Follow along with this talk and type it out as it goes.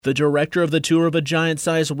The director of the tour of a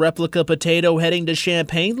giant-sized replica potato heading to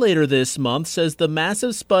Champaign later this month says the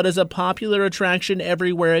massive spud is a popular attraction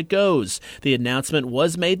everywhere it goes. The announcement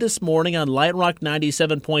was made this morning on Light Rock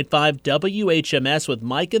 97.5 WHMS with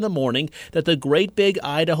Mike in the Morning that the Great Big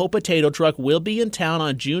Idaho Potato Truck will be in town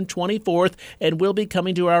on June 24th and will be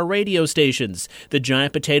coming to our radio stations. The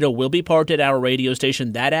giant potato will be parked at our radio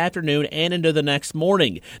station that afternoon and into the next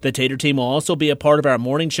morning. The Tater team will also be a part of our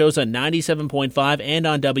morning shows on 97.5 and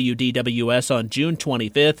on WDWS on June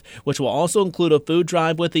 25th, which will also include a food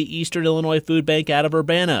drive with the Eastern Illinois Food Bank out of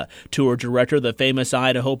Urbana. Tour director of the famous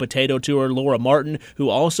Idaho Potato Tour, Laura Martin, who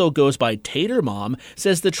also goes by Tater Mom,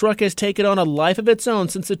 says the truck has taken on a life of its own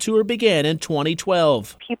since the tour began in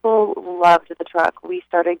 2012. People loved the truck. We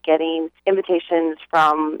started getting invitations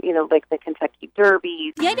from, like the Kentucky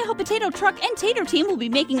Derby. The Idaho Potato Truck and Tater team will be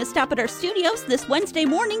making a stop at our studios this Wednesday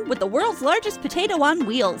morning with the world's largest potato on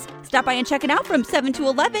wheels. Stop by and check it out from 7 to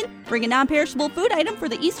 11. Bring a non-perishable food item for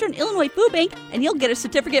the Eastern Illinois Food Bank, and you'll get a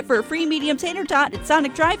certificate for a free medium tater tot at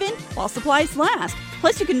Sonic Drive-In while supplies last.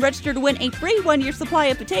 Plus, you can register to win a free one-year supply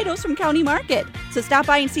of potatoes from County Market. So stop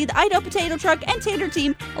by and see the Idaho Potato Truck and Tater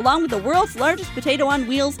team, along with the world's largest potato on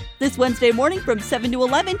wheels, this Wednesday morning from 7 to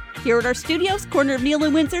 11 here at our studios, corner of Neal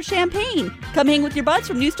and Windsor, Champaign. Come hang with your buds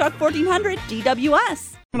from Newstalk 1400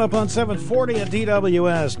 DWS. Coming up on 740 at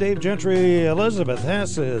DWS, Dave Gentry, Elizabeth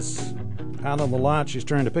Hess is out on the lot. She's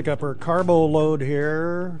trying to pick up her carbo load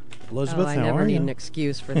here. Elizabeth, I how never are need you? an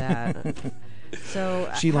excuse for that. So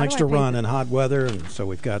she likes to run in hot weather, and so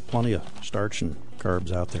we've got plenty of starch and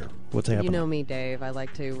carbs out there. What's happening? You know me, Dave. I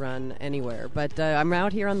like to run anywhere. But I'm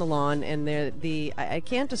out here on the lawn, and I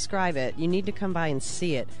can't describe it. You need to come by and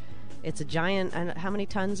see it. It's a giant, how many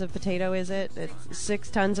tons of potato is it? It's 6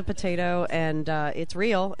 tons of potato, and it's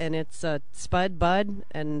real, and it's spud bud,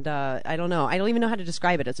 and I don't know. I don't even know how to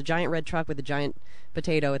describe it. It's a giant red truck with a giant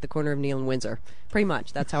potato at the corner of Neal and Windsor. Pretty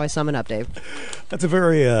much. That's how I sum it up, Dave. That's a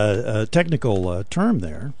very technical term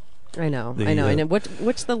there. I know. And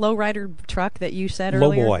what's the lowrider truck that you said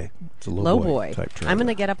earlier? Low boy. It's a low boy type truck. I'm going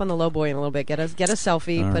to get up on the low boy in a little bit. Get a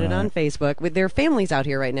selfie. All put it on Facebook. With their families out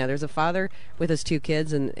here right now. There's a father with his 2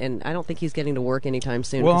 kids, and I don't think he's getting to work anytime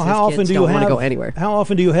soon. Well, how his often kids do you don't want to go anywhere? How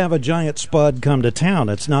often do you have a giant spud come to town?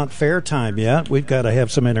 It's not fair time yet. We've got to have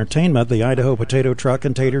some entertainment. The Idaho Potato Truck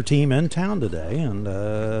and Tater team in town today, and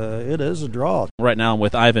it is a draw. Right now I'm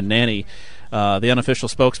with Ivan Nanny, the unofficial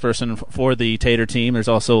spokesperson for the Tater team. There's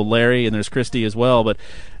also Larry and there's Christy as well. But,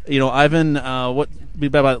 Ivan,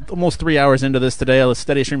 we've been about almost 3 hours into this today. A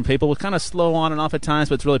steady stream of people. We're kind of slow on and off at times,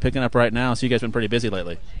 but it's really picking up right now. So you guys have been pretty busy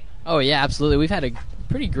lately. Oh, yeah, absolutely. We've had a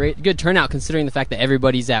pretty good turnout considering the fact that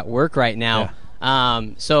everybody's at work right now.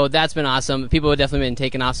 Yeah. So that's been awesome. People have definitely been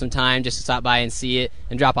taking off some time just to stop by and see it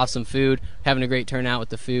and drop off some food. Having a great turnout with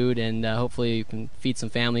the food, and hopefully you can feed some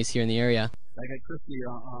families here in the area. I got Christy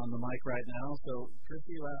on the mic right now. So,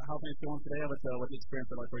 Christy, how are things going today? What's the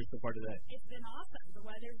experience been like for you so far today? It's been awesome. The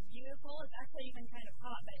weather's beautiful. It's actually even kind of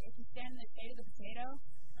hot, but if you stand in the shade of the potato,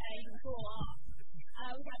 you can cool off.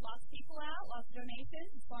 We've had lots of people out, lots of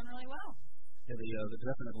donations. It's going really well. Yeah, the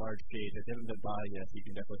definite large shade. If you haven't been by yet, you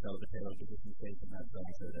can definitely tell the potatoes are just in shape in that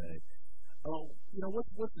zone today. Oh,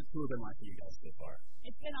 what's the tour been like for you guys so far?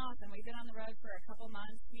 It's been awesome. We've been on the road for a couple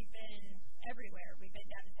months. We've been everywhere. We've been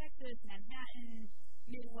down to Texas, Manhattan,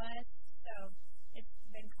 Midwest, so it's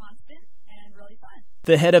been constant and really fun.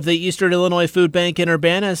 The head of the Eastern Illinois Food Bank in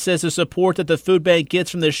Urbana says the support that the food bank gets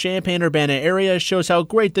from the Champaign-Urbana area shows how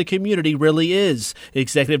great the community really is.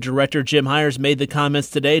 Executive Director Jim Hires made the comments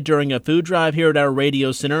today during a food drive here at our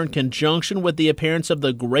radio center in conjunction with the appearance of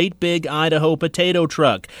the Great Big Idaho Potato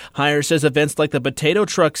Truck. Hires says events like the Potato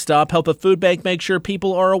Truck Stop help the food bank make sure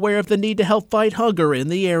people are aware of the need to help fight hunger in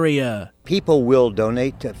the area. People will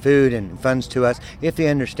donate food and funds to us if they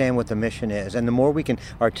understand what the mission is. And the more we can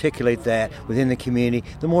articulate that within the community,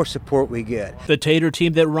 the more support we get. The Tater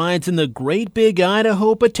team that rides in the Great Big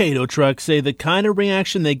Idaho Potato Truck say the kind of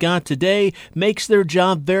reaction they got today makes their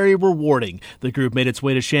job very rewarding. The group made its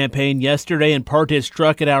way to Champaign yesterday and parked its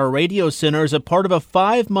truck at our radio center as a part of a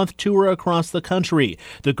 5-month tour across the country.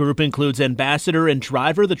 The group includes ambassador and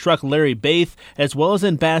driver of the truck Larry Baith, as well as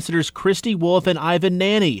ambassadors Christy Wolf and Ivan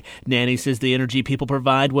Nanny. Nanny says the energy people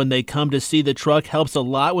provide when they come to see the truck helps a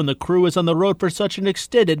lot when the crew is on the road for such an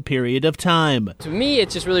extended period of time. To me,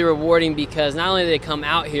 it's just really rewarding because not only did they come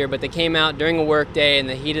out here, but they came out during a work day in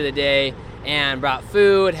the heat of the day and brought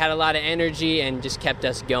food, had a lot of energy, and just kept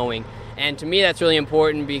us going. And to me, that's really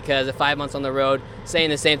important because at 5 months on the road, saying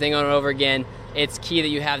the same thing over and over again, it's key that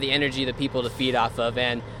you have the energy of the people to feed off of.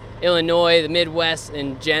 And Illinois, the Midwest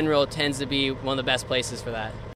in general, tends to be one of the best places for that.